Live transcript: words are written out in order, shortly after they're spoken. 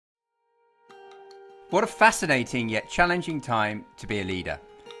What a fascinating yet challenging time to be a leader.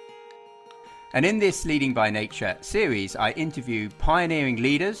 And in this Leading by Nature series, I interview pioneering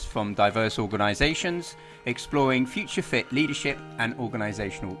leaders from diverse organisations, exploring future-fit leadership and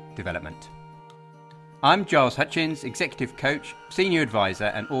organisational development. I'm Giles Hutchins, Executive Coach, Senior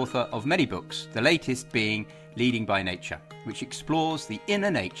Advisor and author of many books, the latest being Leading by Nature, which explores the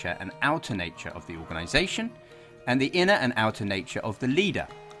inner nature and outer nature of the organisation and the inner and outer nature of the leader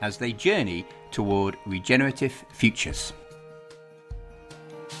as they journey toward regenerative futures.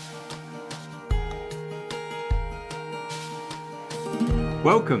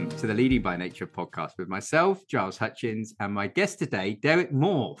 Welcome to the Leading by Nature podcast with myself, Giles Hutchins, and my guest today, Derek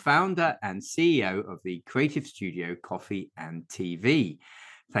Moore, founder and CEO of the creative studio Coffee and TV.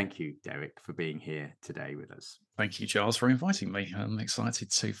 Thank you, Derek, for being here today with us. Thank you, Giles, for inviting me. I'm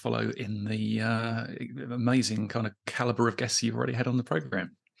excited to follow in the amazing kind of caliber of guests you've already had on the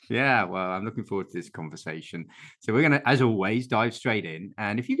program. Yeah, well, I'm looking forward to this conversation. So we're going to, as always, dive straight in.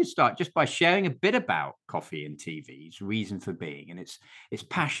 And if you could start just by sharing a bit about Coffee and TV's reason for being and its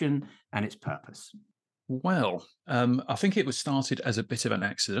passion and its purpose. Well, I think it was started as a bit of an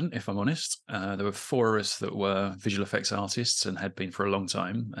accident, if I'm honest. There were four of us that were visual effects artists and had been for a long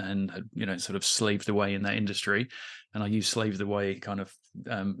time and had, sort of slaved away in that industry. And I use slaved away kind of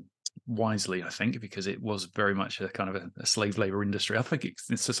wisely, I think, because it was very much a kind of a slave labor industry. I think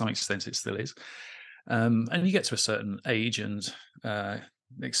to some extent it still is. And you get to a certain age and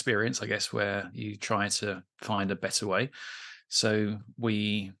experience, I guess, where you try to find a better way. So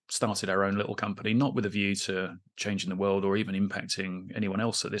we started our own little company, not with a view to changing the world or even impacting anyone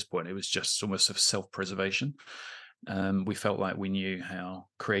else at this point. It was just almost of self-preservation. We felt like we knew how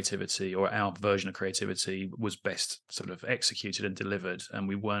creativity, or our version of creativity, was best sort of executed and delivered, and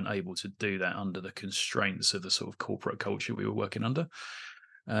we weren't able to do that under the constraints of the sort of corporate culture we were working under.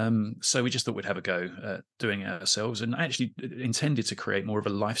 So we just thought we'd have a go at doing it ourselves, and actually intended to create more of a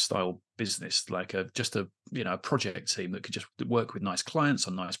lifestyle business, like a project team that could just work with nice clients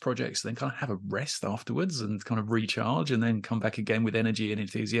on nice projects, then kind of have a rest afterwards and kind of recharge, and then come back again with energy and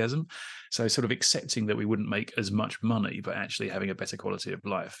enthusiasm. So sort of accepting that we wouldn't make as much money, but actually having a better quality of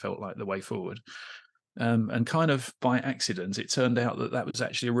life felt like the way forward. And kind of by accident, it turned out that was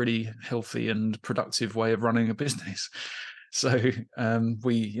actually a really healthy and productive way of running a business. So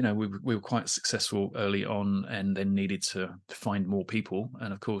we were quite successful early on, and then needed to find more people.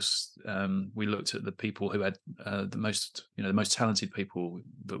 And of course, we looked at the people who had the most talented people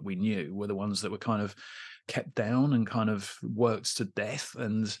that we knew were the ones that were kind of kept down and kind of worked to death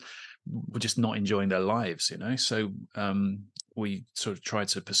and were just not enjoying their lives, So we sort of tried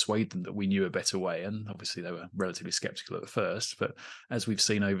to persuade them that we knew a better way. And obviously they were relatively skeptical at first, but as we've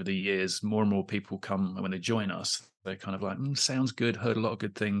seen over the years, more and more people come, and when they join us, they're kind of like, sounds good, heard a lot of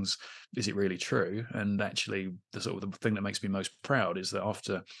good things. Is it really true? And actually the thing that makes me most proud is that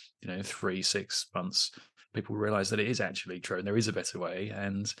after, 3-6 months, people realize that it is actually true and there is a better way,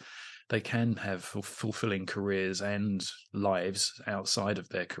 and they can have fulfilling careers and lives outside of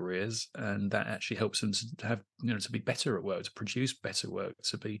their careers, and that actually helps them to have, to be better at work, to produce better work,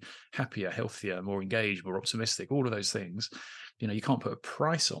 to be happier, healthier, more engaged, more optimistic, all of those things. You can't put a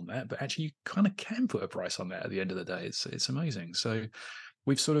price on that, but actually you kind of can put a price on that at the end of the day. It's amazing. So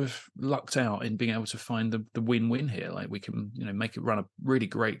we've sort of lucked out in being able to find the win-win here. Like we can, make it run a really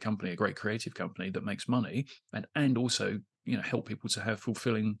great company, a great creative company that makes money, and also help people to have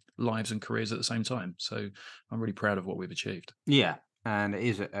fulfilling lives and careers at the same time. So I'm really proud of what we've achieved. Yeah. And it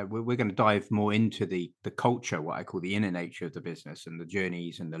is we're going to dive more into the culture, what I call the inner nature of the business, and the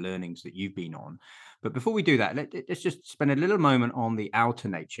journeys and the learnings that you've been on. But before we do that, let's just spend a little moment on the outer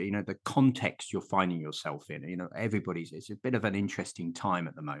nature, the context you're finding yourself in. It's a bit of an interesting time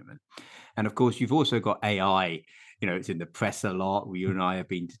at the moment. And of course, you've also got AI. It's in the press a lot. You and I have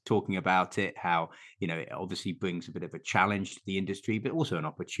been talking about it, how, it obviously brings a bit of a challenge to the industry, but also an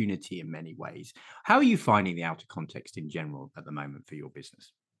opportunity in many ways. How are you finding the outer context in general at the moment for your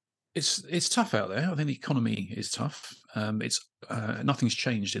business? It's tough out there. I think the economy is tough. It's nothing's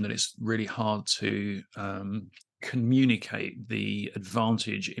changed in that it's really hard to communicate the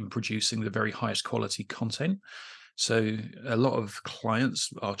advantage in producing the very highest quality content. So a lot of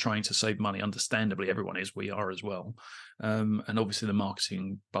clients are trying to save money. Understandably, everyone is. We are as well. And obviously the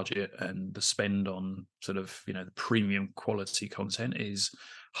marketing budget and the spend on sort of, the premium quality content is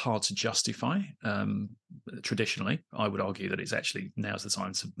hard to justify. Traditionally, I would argue that it's actually now's the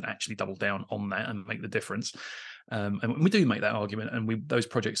time to actually double down on that and make the difference. And we do make that argument. And those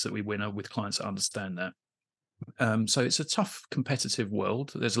projects that we win are with clients that understand that. So it's a tough, competitive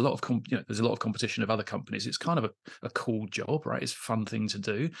world. There's a lot of there's a lot of competition of other companies. It's kind of a cool job, right? It's a fun thing to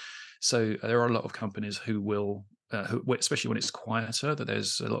do. So there are a lot of companies who will, especially when it's quieter, that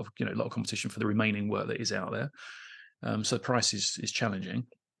there's a lot of competition for the remaining work that is out there. So the price is challenging,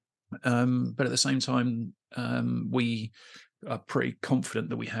 but at the same time, we are pretty confident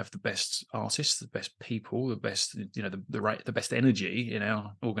that we have the best artists, the best people, the best, the best energy in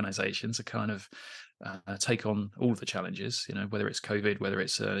our organization to kind of take on all of the challenges, whether it's COVID, whether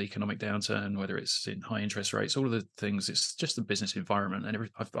it's an economic downturn, whether it's in high interest rates, all of the things. It's just the business environment. And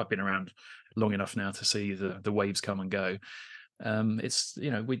I've been around long enough now to see the waves come and go. It's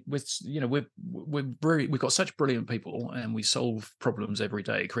we've got such brilliant people, and we solve problems every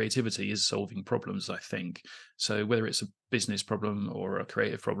day. Creativity is solving problems, I think. So whether it's a business problem or a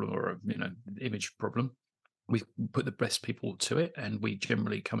creative problem or a image problem, we put the best people to it, and we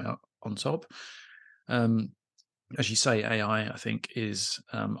generally come out on top. As you say, AI, I think is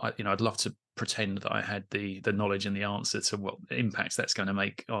I'd love to pretend that I had the knowledge and the answer to what impacts that's going to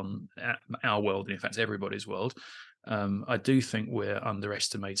make on our world, and in fact everybody's world. I do think we're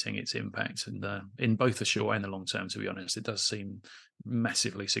underestimating its impact in both the short and the long term. To be honest, it does seem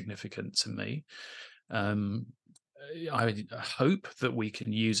massively significant to me. I hope that we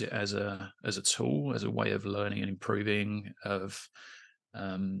can use it as a tool, as a way of learning and improving, of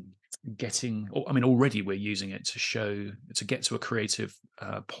already we're using it to get to a creative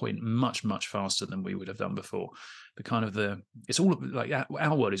point much faster than we would have done before. It's all like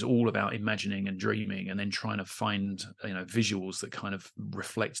our world is all about imagining and dreaming, and then trying to find visuals that kind of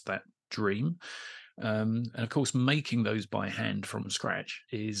reflect that dream. And of course, making those by hand from scratch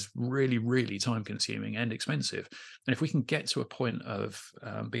is really, really time consuming and expensive. And if we can get to a point of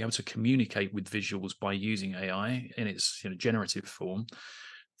being able to communicate with visuals by using AI in its generative form,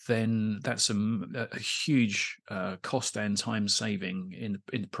 then that's a huge cost and time saving in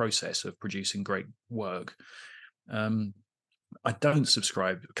the process of producing great work. I don't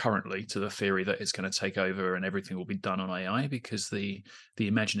subscribe currently to the theory that it's going to take over and everything will be done on AI, because the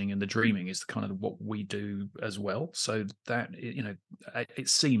imagining and the dreaming is kind of what we do as well. So that it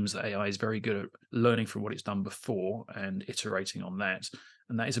seems that AI is very good at learning from what it's done before and iterating on that,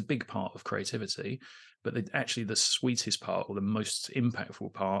 and that is a big part of creativity. But actually the sweetest part, or the most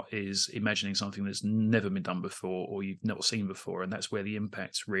impactful part, is imagining something that's never been done before or you've not seen before, and that's where the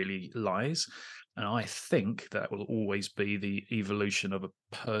impact really lies. And I think that will always be the evolution of a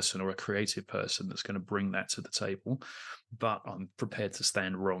person or a creative person that's going to bring that to the table. But I'm prepared to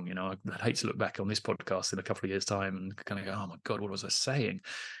stand wrong. I'd hate to look back on this podcast in a couple of years' time and kind of go, "Oh my God, what was I saying?"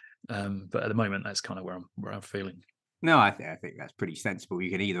 But at the moment, that's kind of where I'm feeling. No, I think that's pretty sensible. You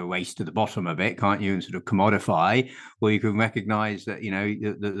can either race to the bottom of it, can't you, and sort of commodify, or you can recognise that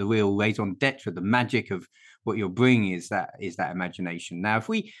the real raison d'être, the magic of what you're bringing is that imagination. Now, if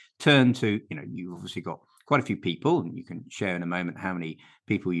we turn to you've obviously got quite a few people, and you can share in a moment how many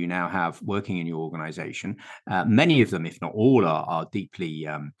people you now have working in your organisation. Many of them, if not all, are deeply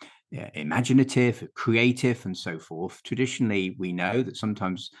imaginative, creative, and so forth. Traditionally, we know that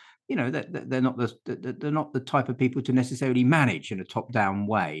sometimes that they're not the type of people to necessarily manage in a top-down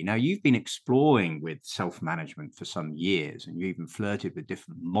way. Now, you've been exploring with self-management for some years, and you even flirted with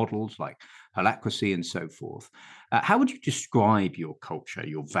different models like Holacracy and so forth. How would you describe your culture,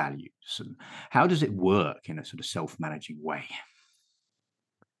 your values, and how does it work in a sort of self-managing way?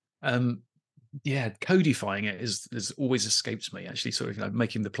 Yeah, codifying it has always escaped me. Actually, sort of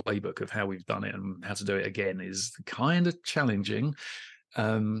making the playbook of how we've done it and how to do it again is kind of challenging.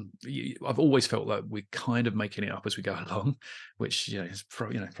 I've always felt like we're kind of making it up as we go along, which is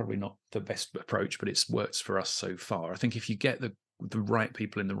probably not the best approach, but it's worked for us so far. I think if you get the right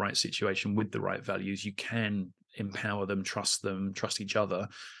people in the right situation with the right values, you can empower them, trust each other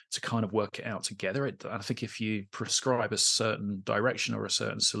to kind of work it out together. I think if you prescribe a certain direction or a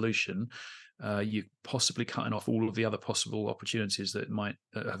certain solution, you're possibly cutting off all of the other possible opportunities that might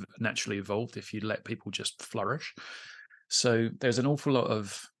have naturally evolved if you let people just flourish. So there's an awful lot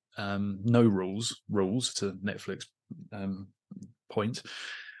of no rules to Netflix point.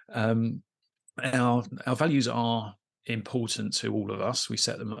 Our values are important to all of us. We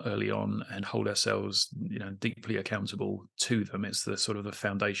set them early on and hold ourselves deeply accountable to them. It's the sort of the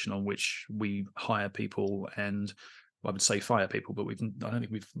foundation on which we hire people, and I would say fire people, but I don't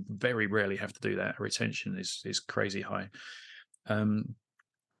think we've very rarely have to do that. Our retention is crazy high.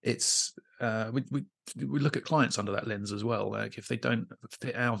 We look at clients under that lens as well. Like if they don't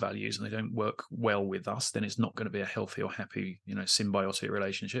fit our values and they don't work well with us, then it's not going to be a healthy or happy, symbiotic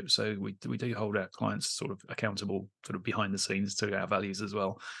relationship. So we do hold our clients sort of accountable, sort of behind the scenes, to our values as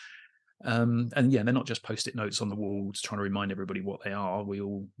well. And yeah, they're not just post-it notes on the walls trying to remind everybody what they are. We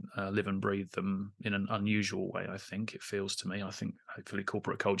all live and breathe them in an unusual way, I think. It feels to me. I think hopefully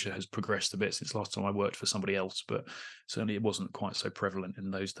corporate culture has progressed a bit since last time I worked for somebody else, but certainly it wasn't quite so prevalent in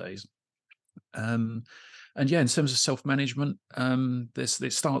those days. And yeah, in terms of self-management,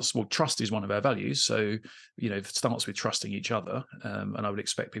 it starts, well, trust is one of our values. So, it starts with trusting each other. And I would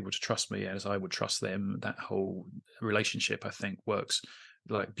expect people to trust me as I would trust them. That whole relationship, I think, works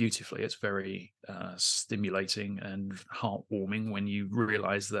like beautifully. It's very stimulating and heartwarming when you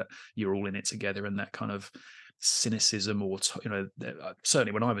realize that you're all in it together, and that kind of cynicism, or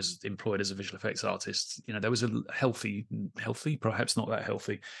certainly when I was employed as a visual effects artist, there was a healthy, perhaps not that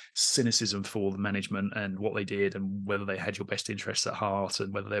healthy, cynicism for the management and what they did, and whether they had your best interests at heart,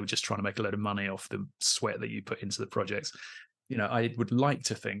 and whether they were just trying to make a load of money off the sweat that you put into the projects. I would like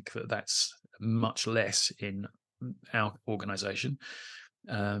to think that that's much less in our organization.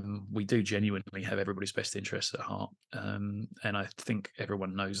 We do genuinely have everybody's best interests at heart, and I think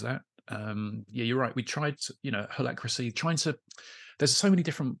everyone knows that. Yeah, you're right. We tried, Holacracy, there's so many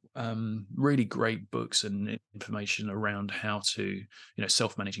different really great books and information around how to,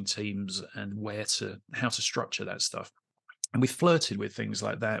 self-managing teams and how to structure that stuff. And we flirted with things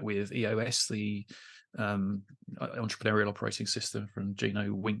like that with EOS, the entrepreneurial operating system from Gino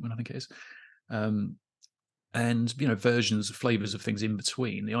Winkman, I think it is. And versions, flavors of things in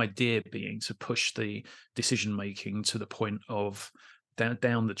between. The idea being to push the decision making to the point of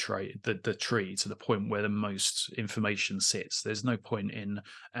down the tree to the point where the most information sits. There's no point in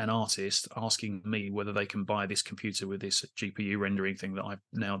an artist asking me whether they can buy this computer with this GPU rendering thing that I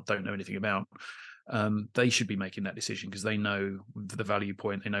now don't know anything about. They should be making that decision because they know the value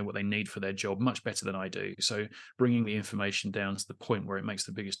point, they know what they need for their job much better than I do. So bringing the information down to the point where it makes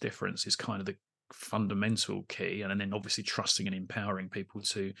the biggest difference is kind of the fundamental key, and then obviously trusting and empowering people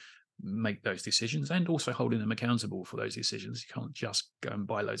to make those decisions, and also holding them accountable for those decisions. You can't just go and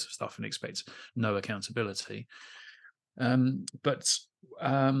buy loads of stuff and expect no accountability. Yeah,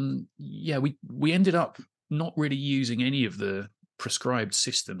 we ended up not really using any of the prescribed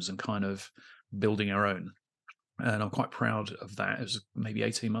systems and kind of building our own. And I'm quite proud of that. It was maybe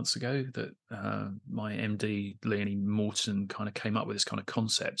 18 months ago that my MD, Leonie Morton, kind of came up with this kind of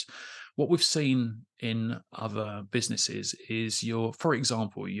concept. What we've seen in other businesses is for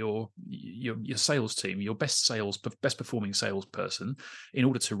example, your sales team, your best performing salesperson, in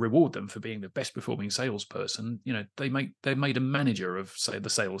order to reward them for being the best performing salesperson, they made a manager of, say, the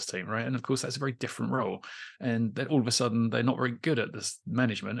sales team, right? And of course, that's a very different role. And then all of a sudden, they're not very good at this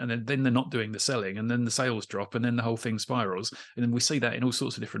management, and then they're not doing the selling, and then the sales drop, and then the whole thing spirals. And then we see that in all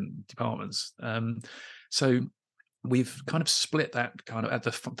sorts of different departments. So we've kind of split that kind of at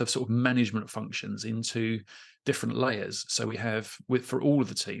the sort of management functions into different layers. So for all of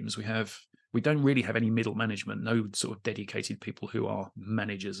the teams, we don't really have any middle management, no sort of dedicated people who are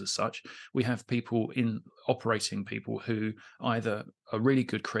managers as such. We have operating people who either are really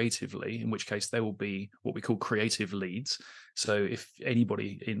good creatively, in which case they will be what we call creative leads. So if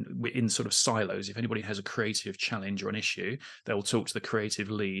anybody in sort of silos, if anybody has a creative challenge or an issue, they'll talk to the creative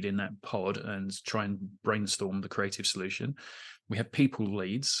lead in that pod and try and brainstorm the creative solution. We have people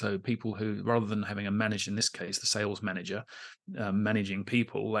leads, so people who, rather than having a manager, in this case, the sales manager, managing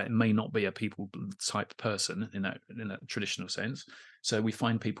people, that may not be a people type person in that traditional sense. So we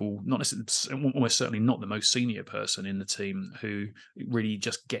find people, not necessarily, almost certainly not the most senior person in the team, who really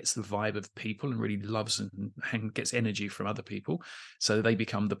just gets the vibe of people and really loves and gets energy from other people. So they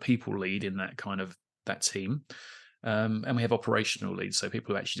become the people lead in that team. And we have operational leads, so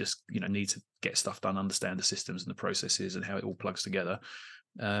people who actually just need to get stuff done, understand the systems and the processes and how it all plugs together.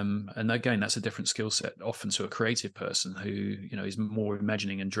 And again, that's a different skill set often to a creative person who is more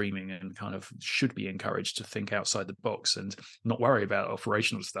imagining and dreaming, and kind of should be encouraged to think outside the box and not worry about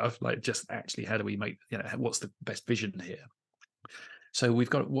operational stuff, like just actually how do we make, what's the best vision here. So we've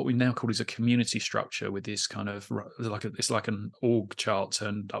got what we now call is a community structure, with this kind of it's like an org chart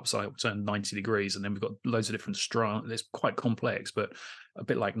turned 90 degrees, and then we've got loads of different strands. It's quite complex, but a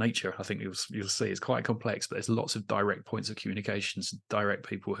bit like nature, I think you'll see it's quite complex. But there's lots of direct points of communications, direct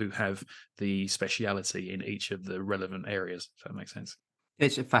people who have the speciality in each of the relevant areas. If that makes sense.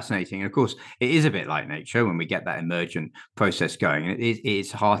 It's fascinating. And of course, it is a bit like nature when we get that emergent process going. And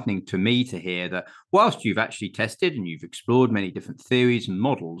it's heartening to me to hear that whilst you've actually tested and you've explored many different theories and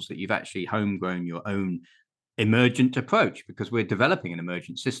models, that you've actually homegrown your own emergent approach, because we're developing an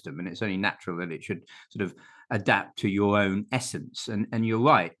emergent system, and it's only natural that it should sort of adapt to your own essence. And you're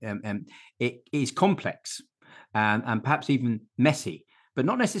right. It is complex and perhaps even messy, but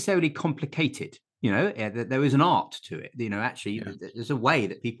not necessarily complicated. there is an art to it. Actually, Yeah. there's a way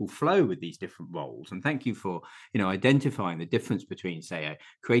that people flow with these different roles. And thank you for, identifying the difference between, say, a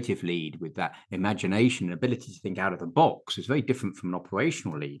creative lead with that imagination and ability to think out of the box is very different from an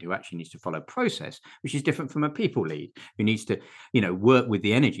operational lead who actually needs to follow process, which is different from a people lead who needs to, work with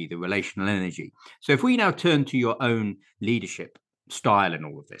the energy, the relational energy. So if we now turn to your own leadership style and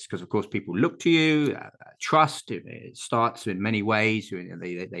all of this, because of course people look to you, trust it starts in many ways.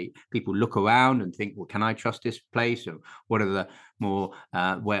 People look around and think, well, can I trust this place, or what are the more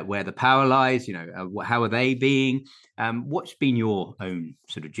where the power lies, how are they being, what's been your own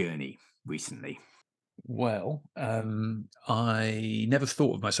sort of journey recently? Well, I never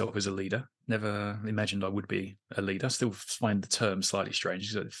thought of myself as a leader. Never imagined I would be a leader. I still find the term slightly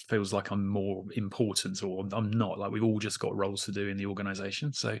strange because it feels like I'm more important, or I'm not. Like we've all just got roles to do in the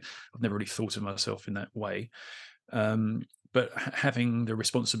organization. So I've never really thought of myself in that way. But having the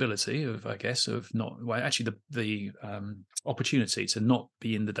responsibility of, I guess, of not, well, actually the opportunity to not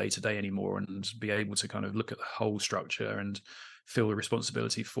be in the day to day anymore and be able to kind of look at the whole structure and feel the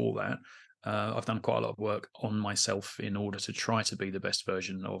responsibility for that. I've done quite a lot of work on myself in order to try to be the best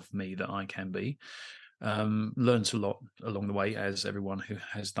version of me that I can be. Learned a lot along the way, as everyone who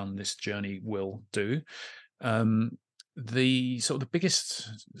has done this journey will do. The sort of the biggest,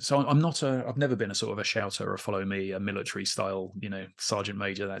 so I've never been a sort of a shouter or a follow me, a military style, sergeant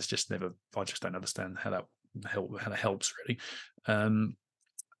major. That's just never, I just don't understand how that helps really.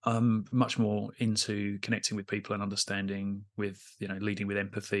 I'm much more into connecting with people and understanding, with leading with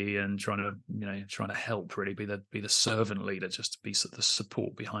empathy and trying to help, really be the servant leader, just to be the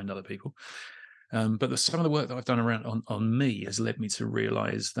support behind other people. But some of the work that I've done around on me has led me to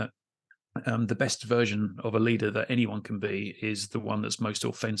realize that the best version of a leader that anyone can be is the one that's most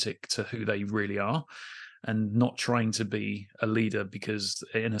authentic to who they really are, and not trying to be a leader because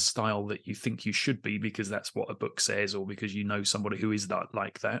in a style that you think you should be because that's what a book says, or because somebody who is that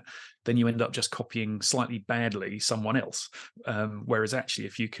like that. Then you end up just copying slightly badly someone else. Whereas actually,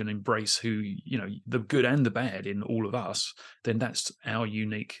 if you can embrace who the good and the bad in all of us, then that's our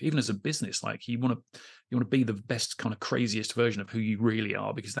unique. Even as a business, like you want to be the best kind of craziest version of who you really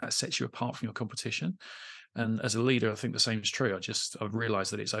are, because that sets you apart from your competition. And as a leader, I think the same is true. I've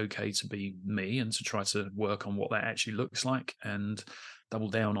realized that it's okay to be me and to try to work on what that actually looks like and double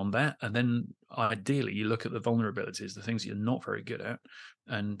down on that. And then ideally, you look at the vulnerabilities, the things you're not very good at,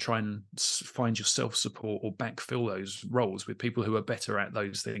 and try and find your self-support or backfill those roles with people who are better at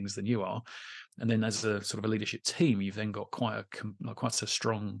those things than you are. And then as a sort of a leadership team, you've then got quite a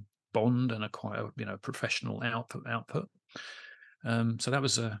strong bond and quite a professional output. So that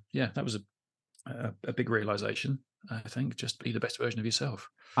was a big realization. I think just be the best version of yourself.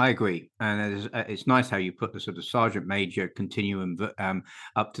 I agree, and it's nice how you put the sort of sergeant major continuum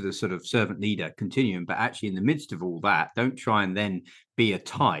up to the sort of servant leader continuum. But actually, in the midst of all that, don't try and then be a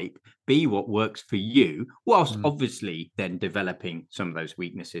type. Be what works for you, whilst obviously then developing some of those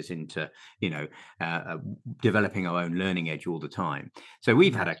weaknesses into, developing our own learning edge all the time. So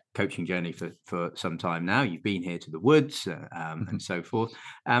we've had a coaching journey for some time now. You've been here to the woods and so forth.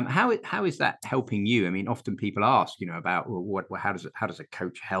 How is that helping you? I mean, often people ask, about how does a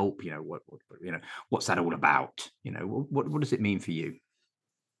coach help? What's that all about? What does it mean for you?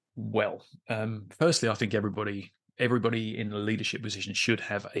 Well, firstly, I think everybody in a leadership position should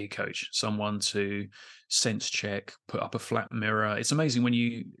have a coach, someone to sense check, put up a flat mirror. It's amazing when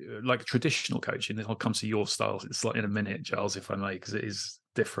you like traditional coaching. I'll come to your style. It's like in a minute, Giles, if I may, because it is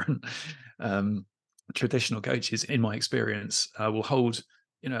different. Traditional coaches, in my experience, will hold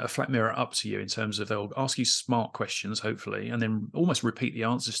a flat mirror up to you in terms of they'll ask you smart questions, hopefully, and then almost repeat the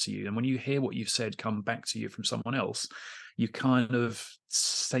answers to you. And when you hear what you've said come back to you from someone else, you kind of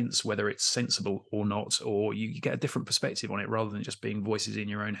sense whether it's sensible or not, or you get a different perspective on it rather than just being voices in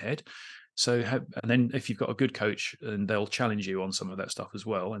your own head. So, and then if you've got a good coach, and they'll challenge you on some of that stuff as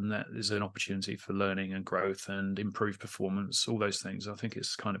well, and that is an opportunity for learning and growth and improved performance, all those things. I think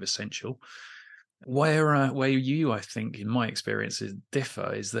it's kind of essential. Where you, I think, in my experiences,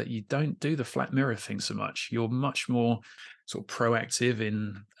 differ is that you don't do the flat mirror thing so much. You're much more sort of proactive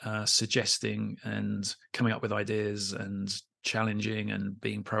in suggesting and coming up with ideas and challenging and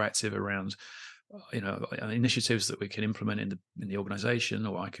being proactive around initiatives that we can implement in the organization,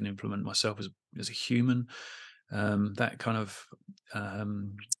 or I can implement myself as a human. That kind of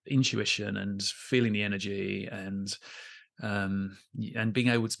intuition and feeling the energy and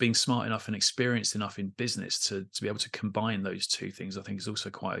being smart enough and experienced enough in business to be able to combine those two things, I think, is also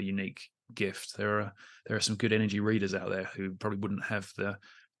quite a unique gift. There are some good energy readers out there who probably wouldn't have the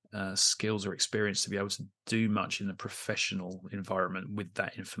skills or experience to be able to do much in a professional environment with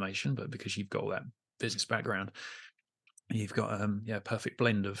that information, but because you've got all that business background, you've got a perfect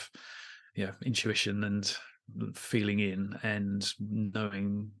blend of intuition and feeling in and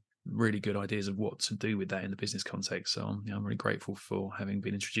knowing really good ideas of what to do with that in the business context. So I'm really grateful for having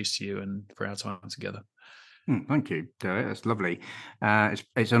been introduced to you and for our time together. Thank you, Derek. That's lovely.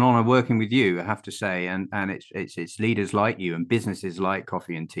 It's an honour working with you, I have to say, and it's leaders like you and businesses like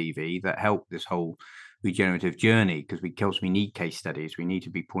Coffee and TV that help this whole regenerative journey, because we need case studies. We need to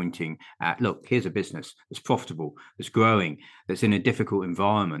be pointing at, look, here's a business that's profitable, that's growing, that's in a difficult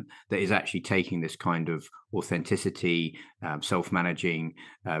environment, that is actually taking this kind of authenticity, self-managing,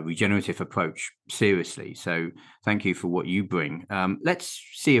 regenerative approach seriously. So thank you for what you bring. Let's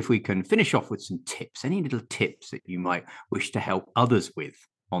see if we can finish off with some tips, any little tips that you might wish to help others with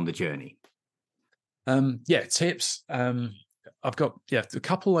on the journey. Tips. I've got a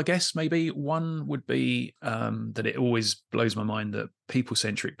couple, I guess. Maybe one would be that it always blows my mind that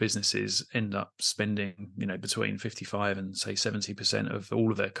people-centric businesses end up spending, between 55 and say 70% of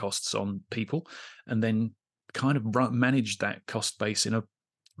all of their costs on people, and then kind of manage that cost base in a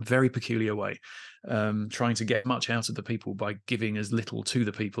very peculiar way, trying to get much out of the people by giving as little to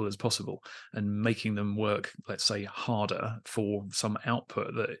the people as possible and making them work, let's say, harder for some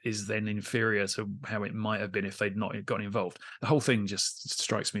output that is then inferior to how it might have been if they'd not gotten involved. The whole thing just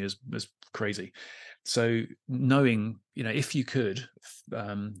strikes me as crazy. So knowing, if you could,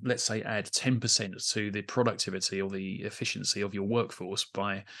 let's say, add 10% to the productivity or the efficiency of your workforce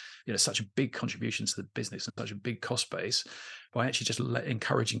by, such a big contribution to the business and such a big cost base, by actually just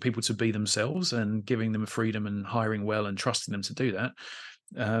encouraging people to be themselves and giving them freedom and hiring well and trusting them to do that.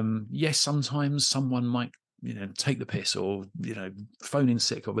 Yes, sometimes someone might, take the piss or, phone in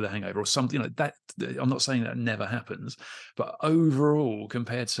sick or with a hangover or something like that. I'm not saying that never happens, but overall,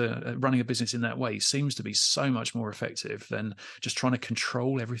 compared to running a business in that way, seems to be so much more effective than just trying to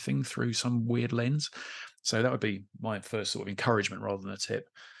control everything through some weird lens. So that would be my first sort of encouragement rather than a tip.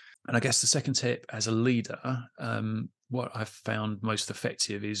 And I guess the second tip as a leader, what I've found most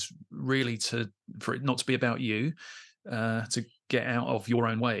effective is really for it not to be about you, to get out of your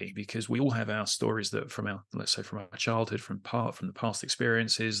own way, because we all have our stories that from our childhood, from the past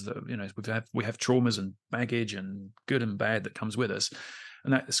experiences that we have traumas and baggage and good and bad that comes with us.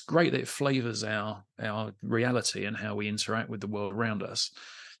 And that's great that it flavors our reality and how we interact with the world around us.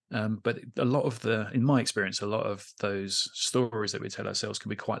 But in my experience, a lot of those stories that we tell ourselves can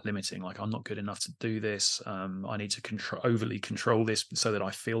be quite limiting. Like, I'm not good enough to do this. I need to overly control this so that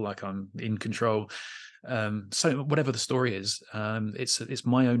I feel like I'm in control. So whatever the story is, it's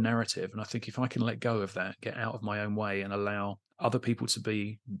my own narrative. And I think if I can let go of that, get out of my own way and allow other people to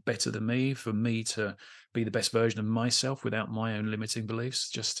be better than me, for me to be the best version of myself without my own limiting beliefs,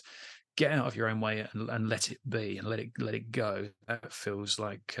 just get out of your own way and let it be and let it go. That feels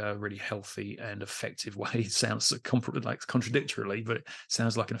like a really healthy and effective way. It sounds like contradictorily, but it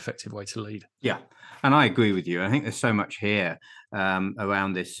sounds like an effective way to lead. Yeah, and I agree with you. I think there's so much here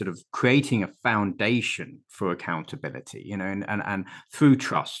around this sort of creating a foundation for accountability, and through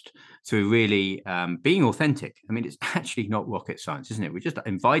trust, through really being authentic. I mean, it's actually not rocket science, isn't it? We're just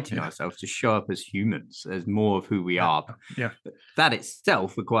inviting ourselves to show up as humans, as more of who we are. Yeah. But that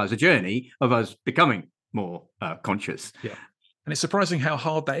itself requires a journey of us becoming more conscious. Yeah. And it's surprising how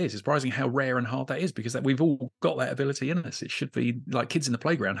hard that is. It's surprising how rare and hard that is, because we've all got that ability in us. It should be like kids in the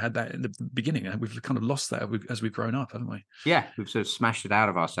playground had that in the beginning, and we've kind of lost that as we've grown up, haven't we? Yeah, we've sort of smashed it out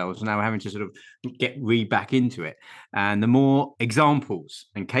of ourselves, and now we're having to sort of get back into it. And the more examples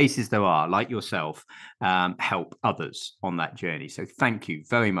and cases there are, like yourself, help others on that journey. So thank you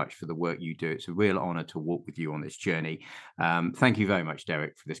very much for the work you do. It's a real honor to walk with you on this journey. Thank you very much,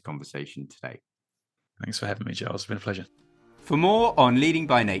 Derek, for this conversation today. Thanks for having me, Giles. It's been a pleasure. For more on Leading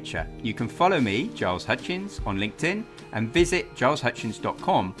by Nature, you can follow me, Giles Hutchins, on LinkedIn and visit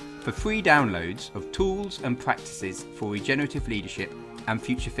gileshutchins.com for free downloads of tools and practices for regenerative leadership and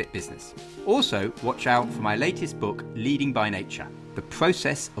future fit business. Also, watch out for my latest book, Leading by Nature, The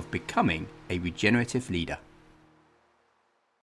Process of Becoming a Regenerative Leader.